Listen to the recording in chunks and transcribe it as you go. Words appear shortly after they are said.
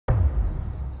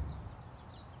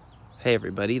Hey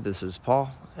everybody, this is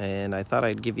Paul, and I thought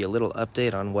I'd give you a little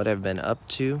update on what I've been up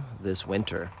to this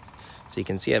winter. So you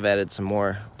can see I've added some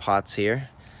more pots here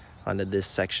onto this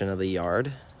section of the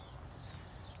yard,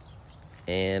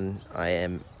 and I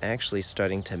am actually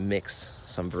starting to mix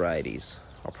some varieties.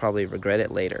 I'll probably regret it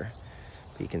later,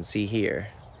 but you can see here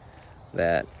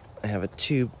that I have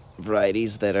two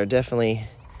varieties that are definitely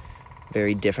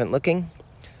very different looking,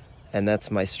 and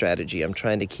that's my strategy. I'm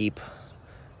trying to keep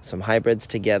some hybrids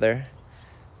together,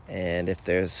 and if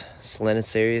there's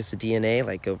Selenocereus DNA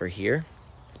like over here,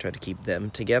 I try to keep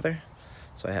them together.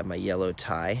 So I have my yellow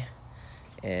tie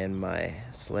and my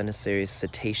Selenocereus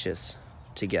cetaceus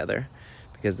together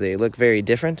because they look very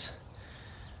different,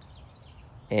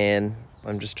 and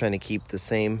I'm just trying to keep the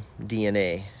same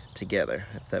DNA together,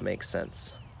 if that makes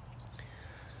sense.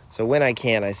 So when I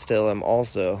can, I still am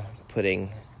also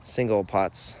putting single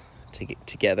pots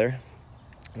together,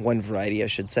 one variety I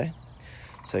should say.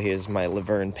 So here's my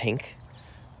Laverne pink.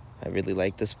 I really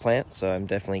like this plant, so I'm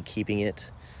definitely keeping it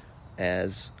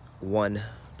as one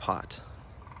pot.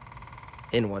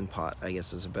 In one pot, I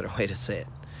guess is a better way to say it.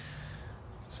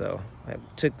 So I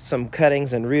took some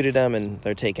cuttings and rooted them, and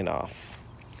they're taken off.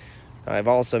 I've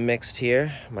also mixed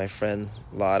here my friend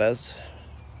Lotta's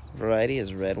variety,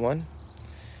 is red one.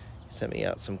 He sent me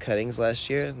out some cuttings last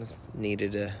year. This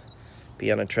needed to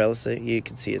be on a trellis. You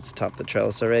can see it's topped the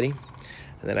trellis already.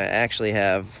 And then I actually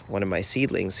have one of my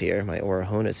seedlings here, my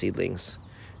Orahona seedlings.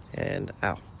 And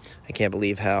ow, I can't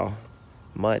believe how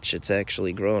much it's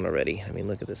actually grown already. I mean,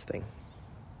 look at this thing.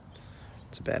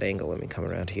 It's a bad angle. Let me come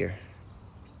around here.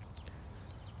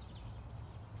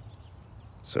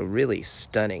 So really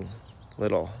stunning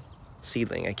little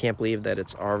seedling. I can't believe that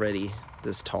it's already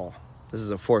this tall. This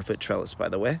is a 4-foot trellis, by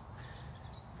the way,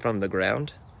 from the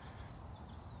ground.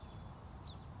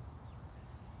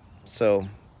 So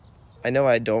I know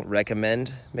I don't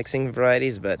recommend mixing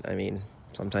varieties, but I mean,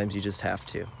 sometimes you just have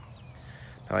to.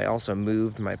 Now I also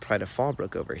moved my Pride of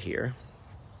Fallbrook over here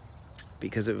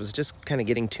because it was just kind of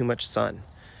getting too much sun.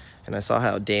 And I saw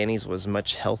how Danny's was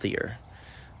much healthier.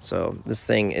 So this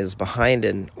thing is behind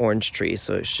an orange tree,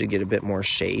 so it should get a bit more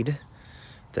shade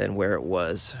than where it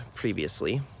was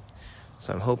previously.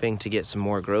 So I'm hoping to get some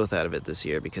more growth out of it this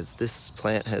year, because this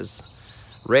plant has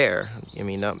rare. I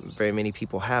mean, not very many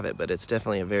people have it, but it's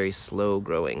definitely a very slow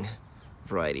growing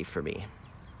variety for me.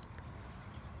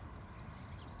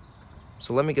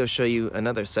 So let me go show you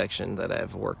another section that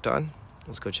I've worked on.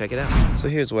 Let's go check it out. So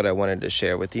here's what I wanted to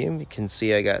share with you. You can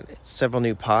see I got several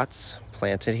new pots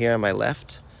planted here on my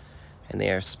left, and they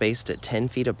are spaced at 10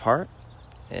 feet apart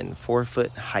and 4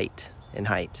 foot in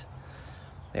height.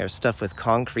 They are stuffed with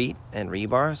concrete and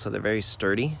rebar, so they're very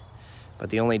sturdy. But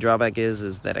the only drawback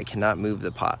is that I cannot move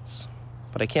the pots.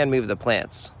 But I can move the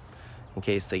plants in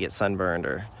case they get sunburned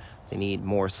or they need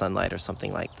more sunlight or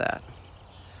something like that.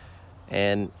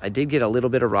 And I did get a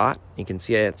little bit of rot. You can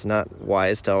see it's not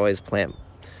wise to always plant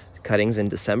cuttings in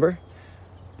December,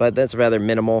 but that's rather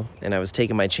minimal. And I was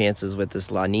taking my chances with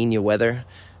this La Nina weather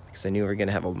because I knew we were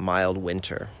gonna have a mild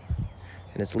winter.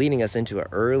 And it's leading us into an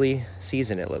early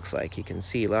season, it looks like. You can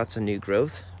see lots of new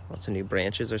growth, lots of new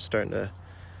branches are starting to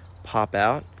pop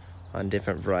out on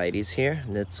different varieties here.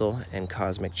 Nitzel and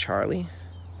Cosmic Charlie,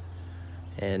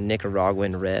 and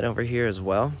Nicaraguan Red over here as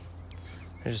well.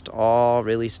 They're just all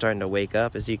really starting to wake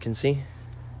up, as you can see,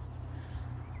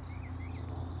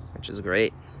 which is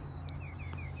great.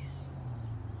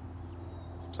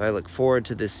 So I look forward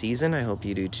to this season. I hope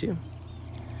you do too,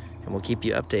 and we'll keep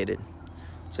you updated.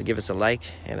 So give us a like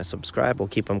and a subscribe. We'll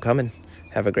keep them coming.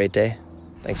 Have a great day.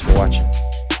 Thanks for watching.